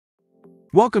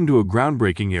Welcome to a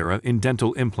groundbreaking era in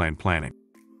dental implant planning.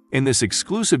 In this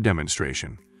exclusive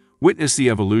demonstration, witness the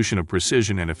evolution of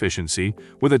precision and efficiency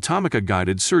with Atomica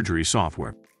guided surgery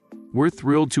software. We're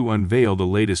thrilled to unveil the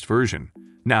latest version,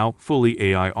 now fully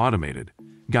AI automated,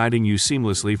 guiding you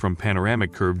seamlessly from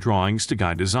panoramic curve drawings to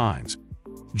guide designs.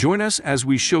 Join us as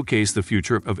we showcase the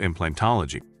future of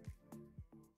implantology.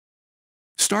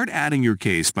 Start adding your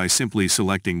case by simply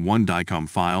selecting one DICOM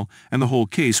file and the whole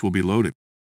case will be loaded.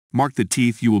 Mark the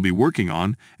teeth you will be working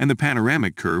on and the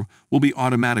panoramic curve will be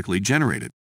automatically generated.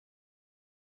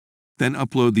 Then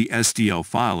upload the STL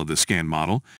file of the scan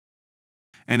model,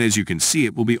 and as you can see,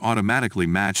 it will be automatically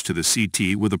matched to the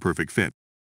CT with a perfect fit.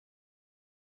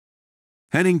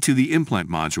 Heading to the implant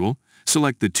module,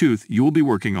 select the tooth you will be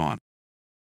working on.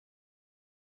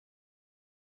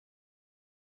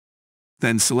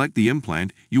 Then select the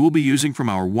implant you will be using from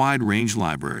our wide-range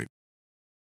library.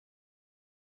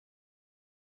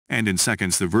 And in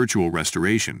seconds the virtual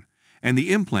restoration and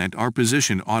the implant are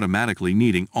positioned automatically,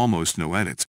 needing almost no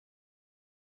edits.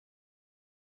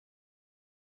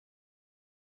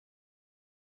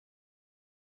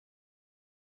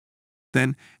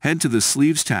 Then head to the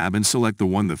Sleeves tab and select the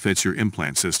one that fits your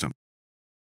implant system.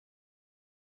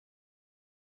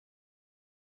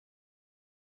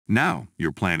 Now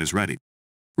your plan is ready.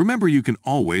 Remember, you can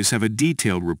always have a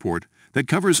detailed report that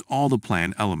covers all the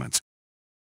plan elements.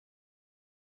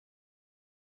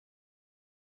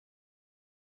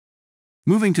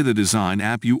 Moving to the Design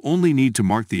app, you only need to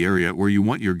mark the area where you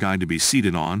want your guide to be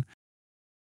seated on,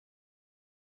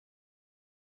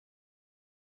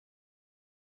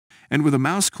 and with a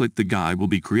mouse click the guide will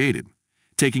be created,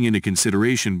 taking into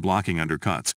consideration blocking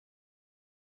undercuts.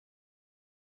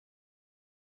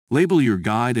 Label your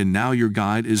guide, and now your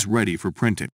guide is ready for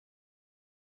printing.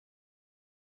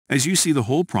 As you see, the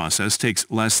whole process takes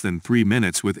less than 3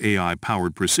 minutes with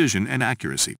AI-powered precision and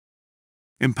accuracy.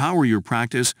 Empower your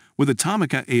practice with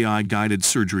Atomica AI Guided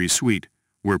Surgery Suite,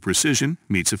 where precision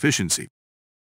meets efficiency.